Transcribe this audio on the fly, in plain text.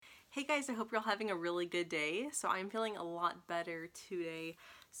Hey guys, I hope you're all having a really good day. So I'm feeling a lot better today.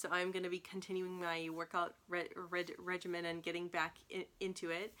 So I'm going to be continuing my workout regimen and getting back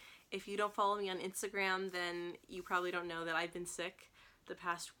into it. If you don't follow me on Instagram, then you probably don't know that I've been sick the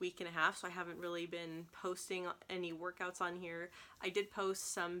past week and a half, so I haven't really been posting any workouts on here. I did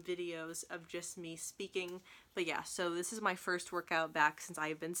post some videos of just me speaking, but yeah, so this is my first workout back since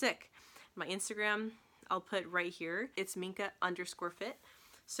I've been sick. My Instagram, I'll put right here. It's Minka_fit.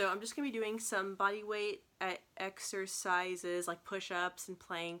 So I'm just going to be doing some body weight exercises like push-ups and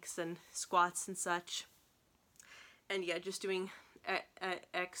planks and squats and such. And yeah, just doing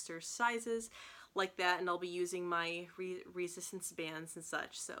exercises like that, and I'll be using my resistance bands and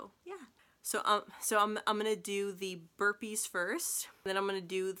such. So yeah. So I'm gonna do the burpees first, then I'm gonna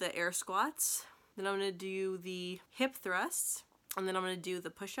do the air squats, then I'm gonna do the hip thrusts, and then I'm gonna do the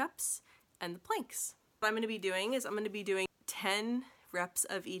push-ups and the planks. What I'm gonna be doing is I'm gonna be doing 10 reps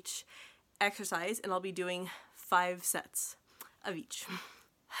of each exercise, and I'll be doing 5 sets of each.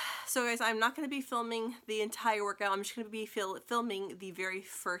 So guys, I'm not going to be filming the entire workout. I'm just going to be filming the very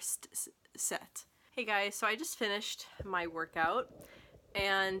first set. Hey guys, so I just finished my workout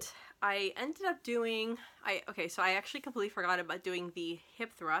and I ended up doing, so I actually completely forgot about doing the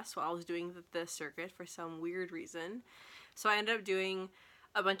hip thrust while I was doing the circuit for some weird reason. So I ended up doing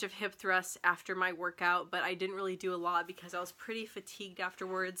a bunch of hip thrusts after my workout, but I didn't really do a lot because I was pretty fatigued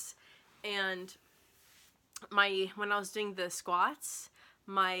afterwards. And when I was doing the squats,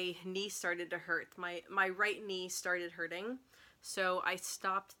 my knee started to hurt. My right knee started hurting, so I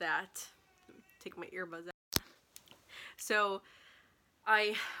stopped that. Take my earbuds out. So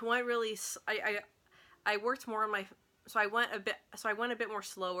I went really. I worked more on my. So I went a bit more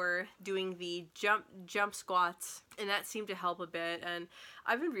slower doing the jump squats, and that seemed to help a bit. And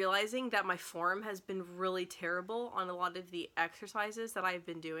I've been realizing that my form has been really terrible on a lot of the exercises that I've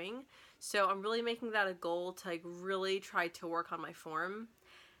been doing. So I'm really making that a goal to like really try to work on my form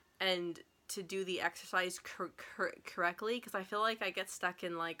and to do the exercise correctly, because I feel like I get stuck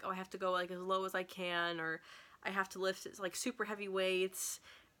in like, oh, I have to go like as low as I can, or I have to lift like super heavy weights,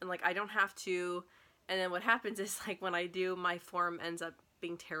 and like I don't have to. And then what happens is, like, when I do, my form ends up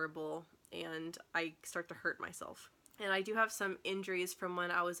being terrible and I start to hurt myself. And I do have some injuries from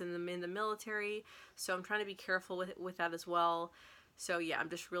when I was in the military, so I'm trying to be careful with that as well. So yeah, I'm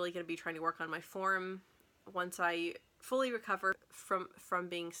just really going to be trying to work on my form once I fully recover from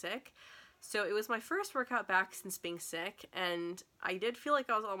being sick. So it was my first workout back since being sick, and I did feel like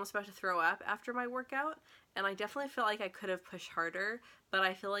I was almost about to throw up after my workout, and I definitely felt like I could have pushed harder, but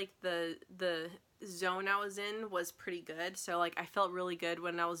I feel like the zone I was in was pretty good. So like I felt really good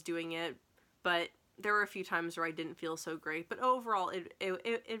when I was doing it, but there were a few times where I didn't feel so great. But overall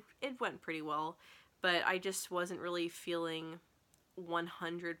it went pretty well, but I just wasn't really feeling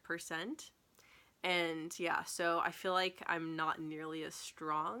 100%. And yeah, so I feel like I'm not nearly as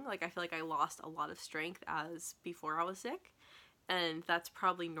strong. Like I feel like I lost a lot of strength as before I was sick, and that's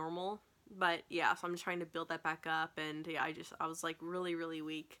probably normal. But yeah, so I'm just trying to build that back up, and yeah, I was like really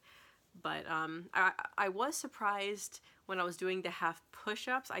weak. But I was surprised when I was doing the half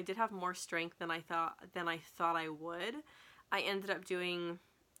push-ups. I did have more strength than I thought I would. I ended up doing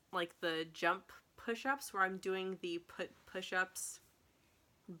like the jump push-ups where I'm doing the push-ups,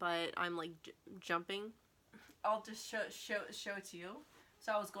 but I'm like jumping. I'll just show it to you.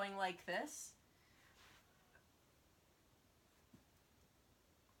 So I was going like this.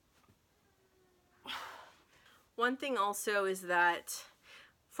 One thing also is that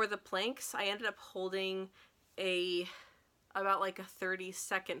for the planks, I ended up holding about like a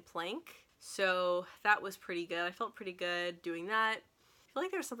 30-second plank. So that was pretty good. I felt pretty good doing that. I feel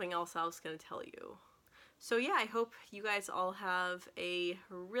like there's something else I was going to tell you. So yeah, I hope you guys all have a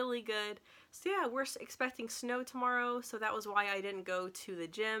really good. So yeah, we're expecting snow tomorrow, so that was why I didn't go to the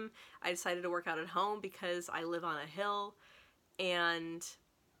gym. I decided to work out at home because I live on a hill, and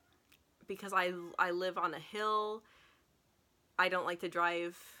because I live on a hill, I don't like to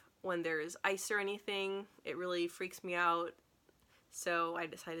drive when there's ice or anything. It really freaks me out, so I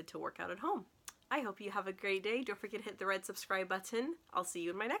decided to work out at home. I hope you have a great day. Don't forget to hit the red subscribe button. I'll see you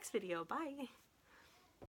in my next video. Bye!